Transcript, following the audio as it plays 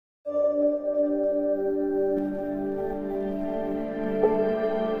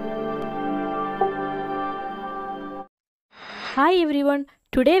Hi everyone,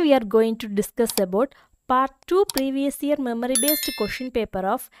 today we are going to discuss about part 2 previous year memory based question paper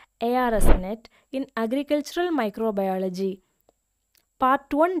of ARS NET in agricultural microbiology.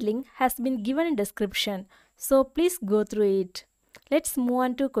 Part 1 link has been given in description, so please go through it. Let's move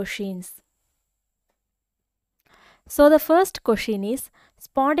on to questions. So the first question is,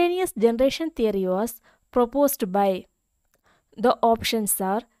 spontaneous generation theory was proposed by. The options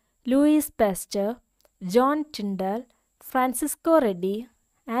are Louis Pasteur, John Tyndall, Francisco Redi,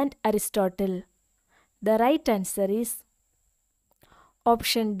 and Aristotle. The right answer is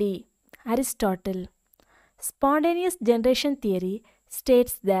option D, Aristotle. Spontaneous generation theory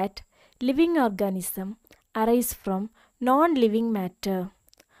states that living organisms arise from non-living matter.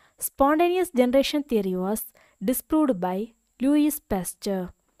 Spontaneous generation theory was disproved by Louis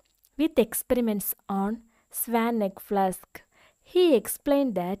Pasteur with experiments on swan neck flask. He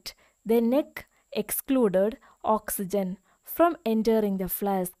explained that the neck excluded oxygen from entering the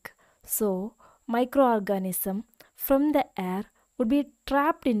flask, so microorganisms from the air would be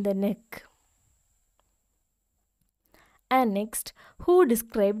trapped in the neck. And next, who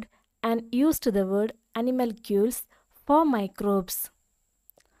described and used the word animalcules for microbes?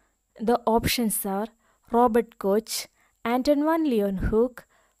 The options are Robert Koch, Anton van Leeuwenhoek,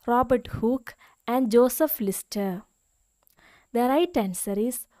 Robert Hooke, and Joseph Lister. The right answer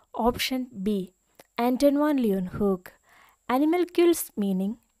is option B, Anton van Leeuwenhoek. Animalcules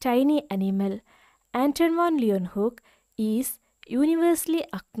meaning tiny animal. Anton van Leeuwenhoek is universally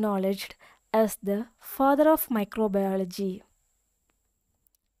acknowledged as the father of microbiology.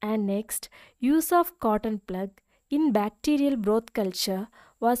 And next, use of cotton plug in bacterial broth culture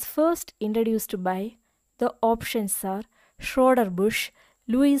was first introduced by. The options are Schroeder-Busch,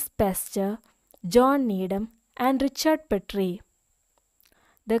 Louis Pasteur, John Needham, and Richard Petrie.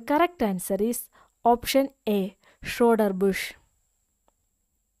 The correct answer is option A, Schroeder-Busch.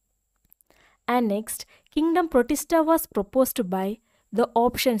 And next, kingdom protista was proposed by. The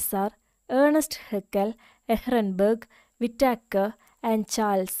options are Ernest Haeckel, Ehrenberg, Whittaker, and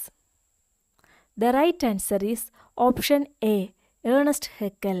Charles. The right answer is option A, Ernest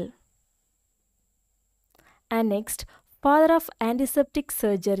Haeckel. And next, father of antiseptic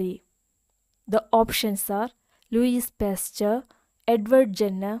surgery. The options are Louis Pasteur, Edward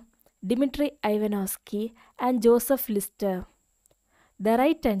Jenner, Dmitry Ivanovsky, and Joseph Lister. The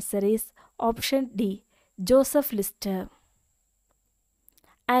right answer is option D, Joseph Lister.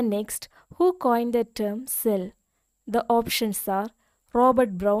 And next, who coined the term cell? The options are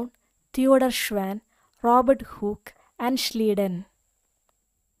Robert Brown, Theodor Schwann, Robert Hooke, and Schleiden.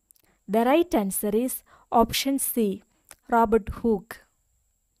 The right answer is option C, Robert Hooke.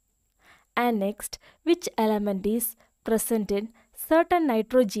 And next, which element is present in certain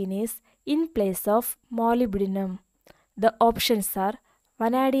nitrogenase in place of molybdenum? The options are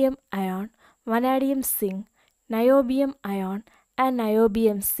vanadium ion, vanadium zinc, niobium ion, and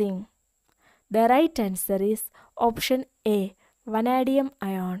niobium zinc. The right answer is option A, vanadium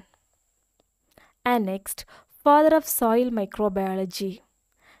ion. And next, father of soil microbiology.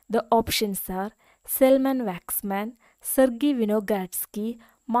 The options are Selman Waxman, Sergei Vinogradsky,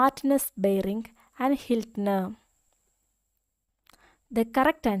 Martinus Behring, and Hiltner. The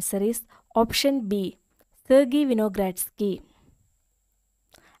correct answer is option B, Sergei Vinogradsky.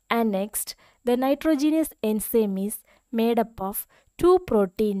 And next, the nitrogenase enzyme is made up of two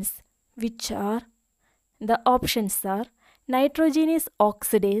proteins, which are. The options are nitrogenase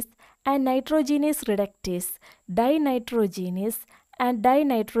oxidase and nitrogenase reductase, dinitrogenase and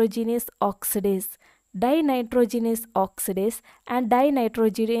dinitrogenase oxidase, dinitrogenase oxidase and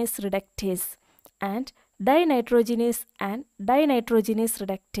dinitrogenase reductase, and dinitrogenase and dinitrogenase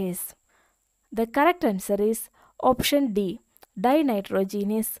reductase. The correct answer is option D,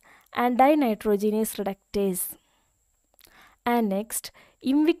 dinitrogenase and dinitrogenase reductase. And next,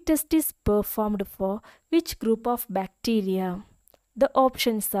 IMVIC test is performed for which group of bacteria? The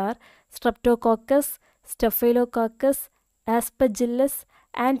options are Streptococcus, Staphylococcus, Aspergillus,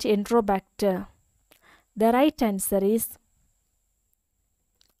 and Enterobacter. The right answer is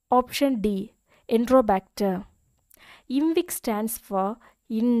option D, Enterobacter. IMVIC stands for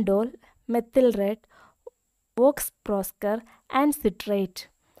indole, methyl red, Vox-Prosker, and citrate.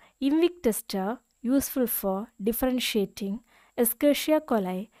 IMVIC tests are useful for differentiating Escherichia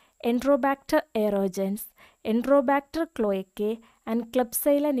coli, Enterobacter aerogens, Enterobacter cloacae, and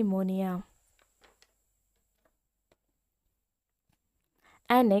Klebsiella pneumonia.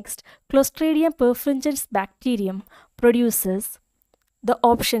 And next, Clostridium perfringens bacterium produces. The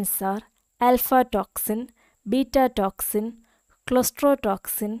options are alpha toxin, beta toxin,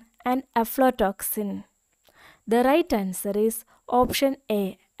 clostrotoxin, and aflatoxin. The right answer is option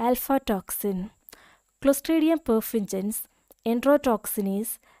A, alpha toxin. Clostridium perfringens enterotoxin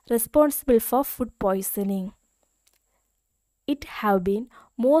is responsible for food poisoning. It have been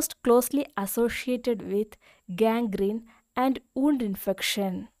most closely associated with gangrene and wound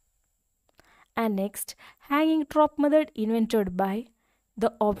infection. And next, hanging trap method invented by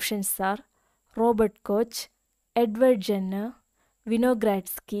the options are Robert Koch, Edward Jenner,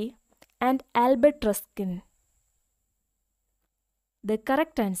 Vinogradsky, and Albert Ruskin. The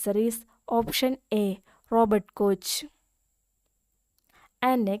correct answer is option A, Robert Koch.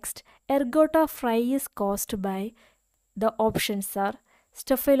 And next, ergota fry is caused by the options are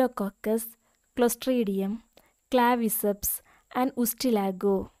Staphylococcus, Clostridium, Claviceps, and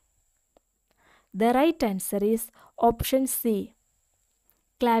Ustilago. The right answer is option C,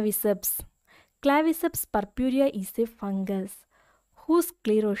 Claviceps. Claviceps purpurea is a fungus whose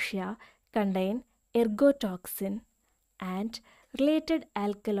sclerotia contain ergotoxin and related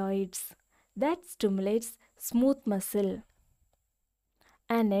alkaloids that stimulates smooth muscle.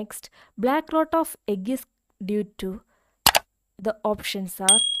 And next, black rot of egg is due to the options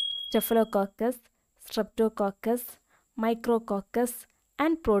are Staphylococcus, Streptococcus, Micrococcus,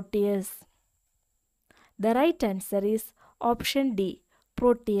 and Proteus. The right answer is option D,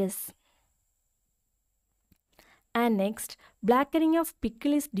 Proteus. And next, blackening of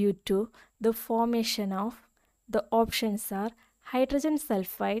pickle is due to the formation of the options are hydrogen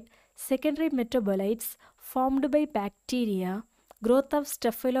sulfide, secondary metabolites formed by bacteria, growth of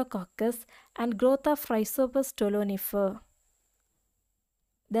Staphylococcus, and growth of Rhizopus stolonifer.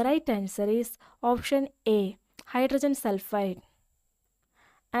 The right answer is option A, hydrogen sulfide.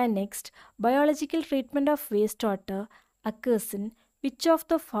 And next, biological treatment of wastewater occurs in which of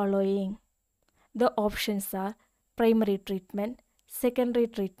the following? The options are primary treatment, secondary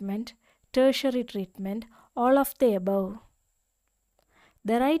treatment, tertiary treatment, all of the above.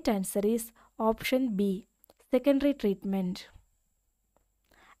 The right answer is option B, secondary treatment.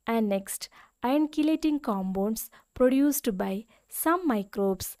 And next, iron chelating compounds produced by some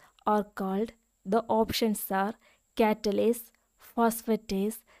microbes are called, the options are catalase,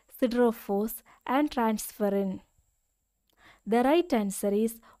 phosphatase, siderophore, and transferrin. The right answer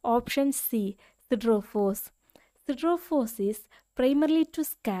is option C, siderophore. Siderophore is primarily to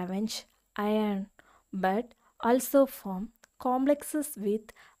scavenge iron but also form complexes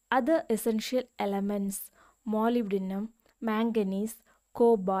with other essential elements molybdenum, manganese,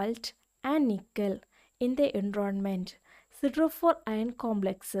 cobalt, and nickel in the environment. Siderophore ion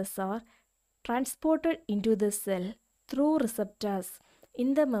complexes are transported into the cell through receptors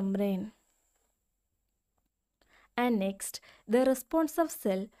in the membrane. And next, the response of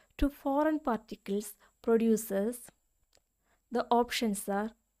cell to foreign particles produces, the options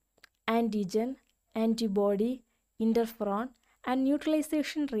are antigen, antibody, interferon, and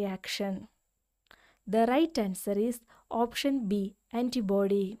neutralization reaction. The right answer is option B,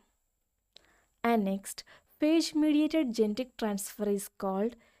 antibody. And next, phage-mediated genetic transfer is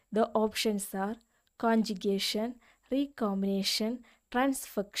called, the options are conjugation, recombination,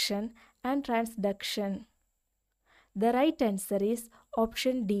 transfection, and transduction. The right answer is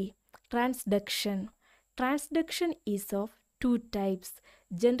option D, transduction. Transduction is of two types,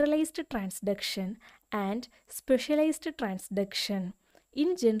 generalized transduction and specialized transduction.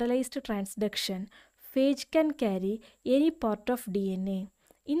 In generalized transduction, phage can carry any part of DNA.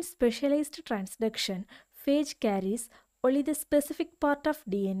 In specialized transduction, phage carries only the specific part of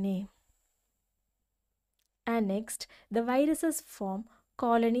DNA. And next, the viruses form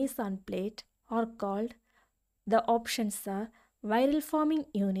colonies on plate are called, the options are viral forming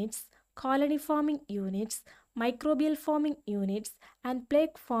units, colony forming units, microbial forming units, and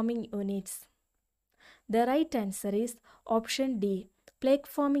plaque forming units. The right answer is option D, plaque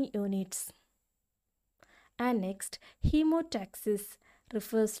forming units. And next, hemotaxis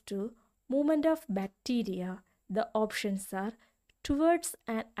refers to movement of bacteria. The options are towards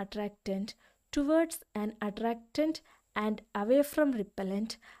an attractant, and away from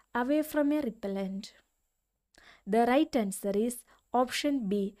repellent, away from a repellent. The right answer is option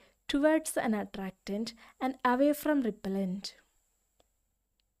B, towards an attractant and away from repellent.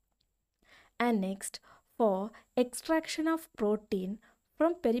 And next, for extraction of protein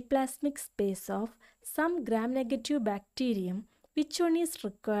from periplasmic space of some gram-negative bacterium, which one is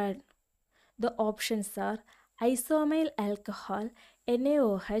required? The options are isoamyl alcohol,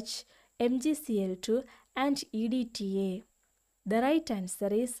 NaOH, MgCl2, and EDTA. The right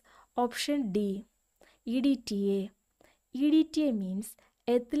answer is option D, EDTA. EDTA means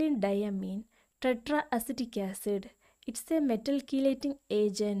ethylene diamine tetraacetic acid. It's a metal chelating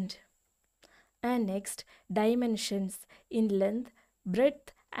agent. And next, dimensions in length,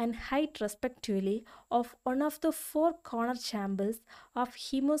 breadth and height respectively of one of the four corner chambers of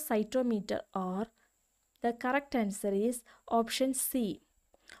hemocytometer are. The correct answer is option C,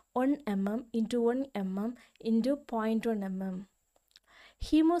 1 mm into 1 mm into 0.1 mm.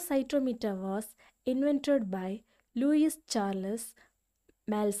 Hemocytometer was invented by Louis Charles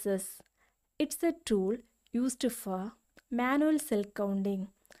Malthus. It's a tool used for manual cell counting.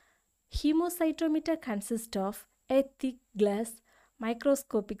 Hemocytometer consists of a thick glass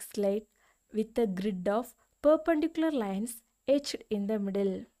microscopic slide with a grid of perpendicular lines etched in the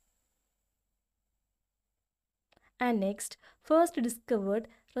middle. And next, first discovered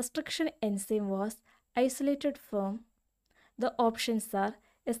restriction enzyme was isolated from. The options are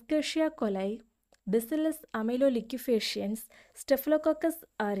Escherichia coli, Bacillus ameloleukophaciens, Staphylococcus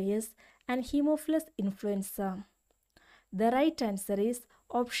aureus, and Haemophilus influenza. The right answer is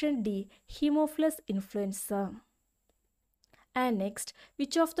option D, Haemophilus influenza. And next,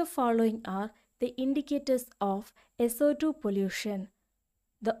 which of the following are the indicators of SO2 pollution?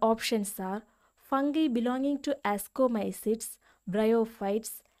 The options are fungi belonging to ascomycetes,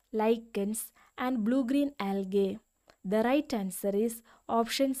 bryophytes, lichens, and blue-green algae. The right answer is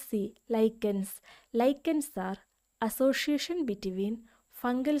option C, lichens. Lichens are association between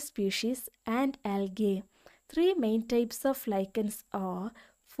fungal species and algae. Three main types of lichens are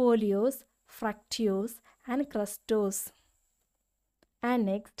foliose, fructose, and crustose. And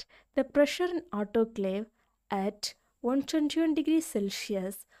next, the pressure in autoclave at 121 degrees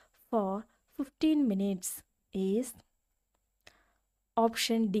Celsius for 15 minutes is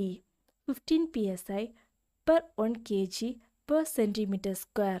option D, 15 psi per 1 kg per centimeter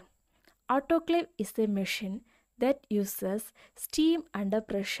square. Autoclave is a machine that uses steam under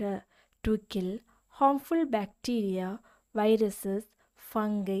pressure to kill harmful bacteria, viruses,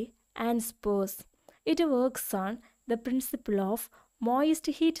 fungi, and spores. It works on the principle of moist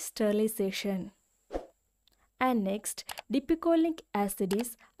heat sterilization. And next, dipicolinic acid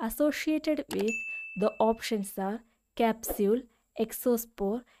is associated with. The options are capsule,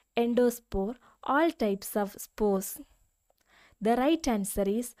 exospore, endospore, all types of spores. The right answer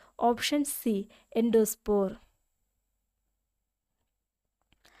is option C, endospore.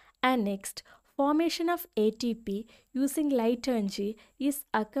 And next, formation of ATP using light energy is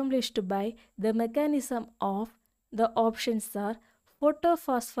accomplished by the mechanism of. The options are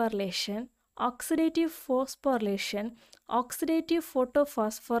photophosphorylation, oxidative phosphorylation, oxidative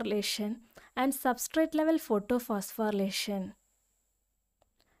photophosphorylation, and substrate level photophosphorylation.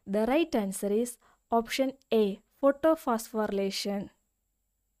 The right answer is option A, photophosphorylation.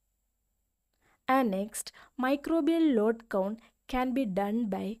 And next, microbial load count can be done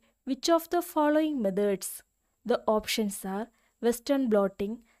by which of the following methods? The options are Western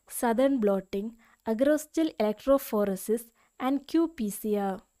blotting, Southern blotting, agarose-gel electrophoresis, and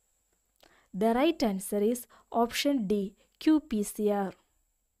qPCR. The right answer is option D, qPCR.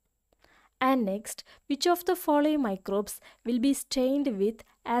 And next, which of the following microbes will be stained with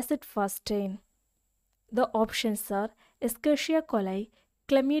acid fast stain? The options are Escherichia coli,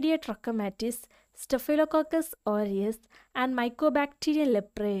 Chlamydia trachomatis, Staphylococcus aureus, and Mycobacterium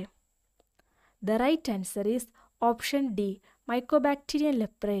leprae. The right answer is option D, Mycobacterium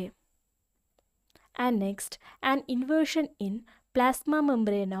leprae. And next, an inversion in plasma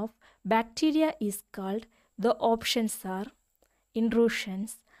membrane of bacteria is called. The options are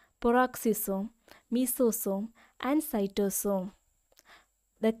intrusions, peroxisome, mesosome, and cytosome.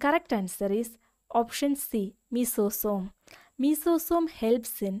 The correct answer is option C, mesosome. Mesosome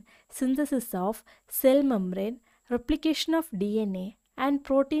helps in synthesis of cell membrane, replication of DNA, and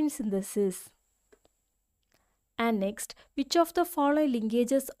protein synthesis. And next, which of the following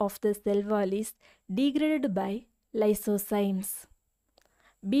linkages of the cell wall is degraded by lysozymes?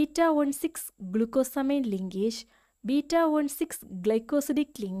 Beta-1,6 glucosamine linkage, beta-1,6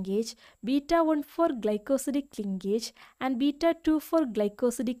 glycosidic linkage, beta-1,4 glycosidic linkage, and beta-2,4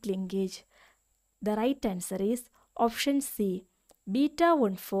 glycosidic linkage. The right answer is option C,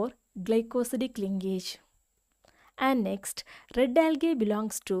 beta-1,4 glycosidic linkage. And next, red algae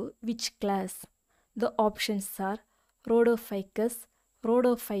belongs to which class? The options are Rhodophycus,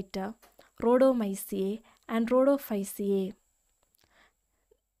 Rhodophyta, Rhodomyceae, and Rhodophyceae.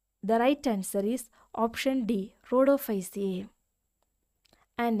 The right answer is option D, Rhodophyceae.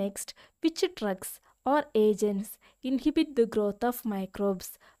 And next, which drugs or agents inhibit the growth of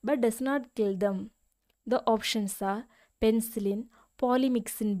microbes but does not kill them? The options are penicillin,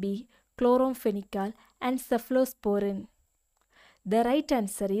 polymyxin B, chloramphenicol, and cephalosporin. The right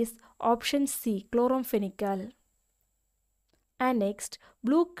answer is option C, chloramphenicol. And next,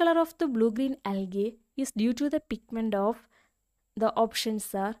 blue color of the blue-green algae is due to the pigment of the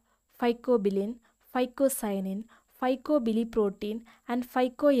options are phycobilin, phycocyanin, phycobiliprotein and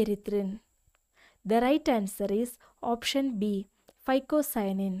phycoerythrin. The right answer is option B,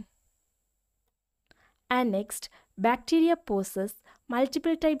 phycocyanin. And next, bacteria possess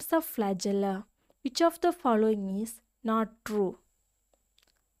multiple types of flagella. Which of the following is not true?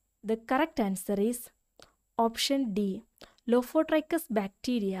 The correct answer is option D. Lophotrichus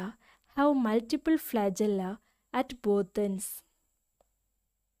bacteria have multiple flagella at both ends.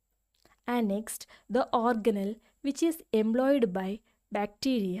 And next, the organelle which is employed by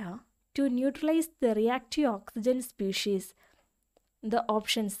bacteria to neutralize the reactive oxygen species. The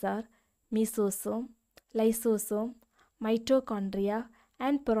options are mesosome, lysosome, mitochondria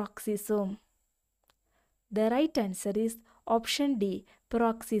and peroxisome. The right answer is option D,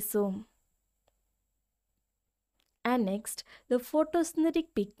 peroxisome. And next, the photosynthetic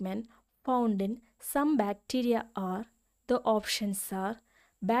pigment found in some bacteria are, the options are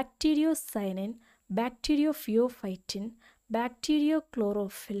bacteriocyanin, bacteriophyophytin,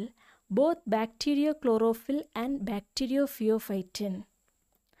 bacteriochlorophyll, both bacteriochlorophyll and bacteriophyophytin.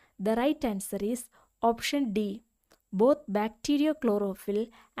 The right answer is option D, both bacteriochlorophyll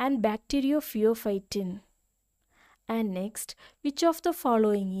and bacteriophyophytin. And next, which of the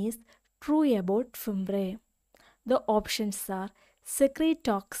following is true about fumarae? The options are secrete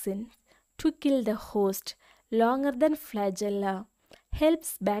toxin to kill the host longer than flagella,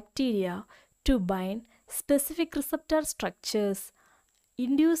 helps bacteria to bind specific receptor structures,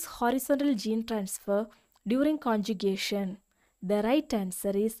 induce horizontal gene transfer during conjugation. The right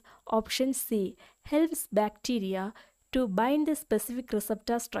answer is option C, helps bacteria to bind the specific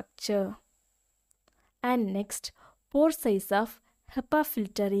receptor structure. And next, pore size of HEPA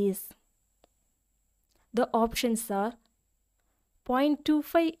filter is. The options are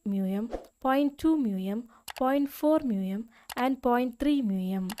 0.25 μm, 0.2 μm, 0.4 μm and 0.3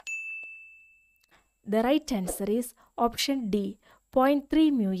 μm. The right answer is option D,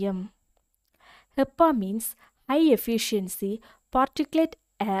 0.3 μm. HEPA means high efficiency particulate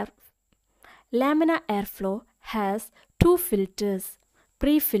air. Laminar airflow has two filters,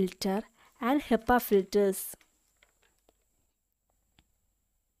 pre-filter and HEPA filters.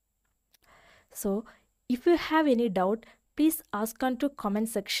 So, if you have any doubt, please ask on to comment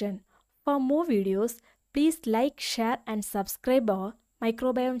section. For more videos, please like, share and subscribe our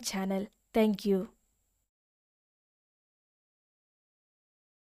microbiome channel. Thank you.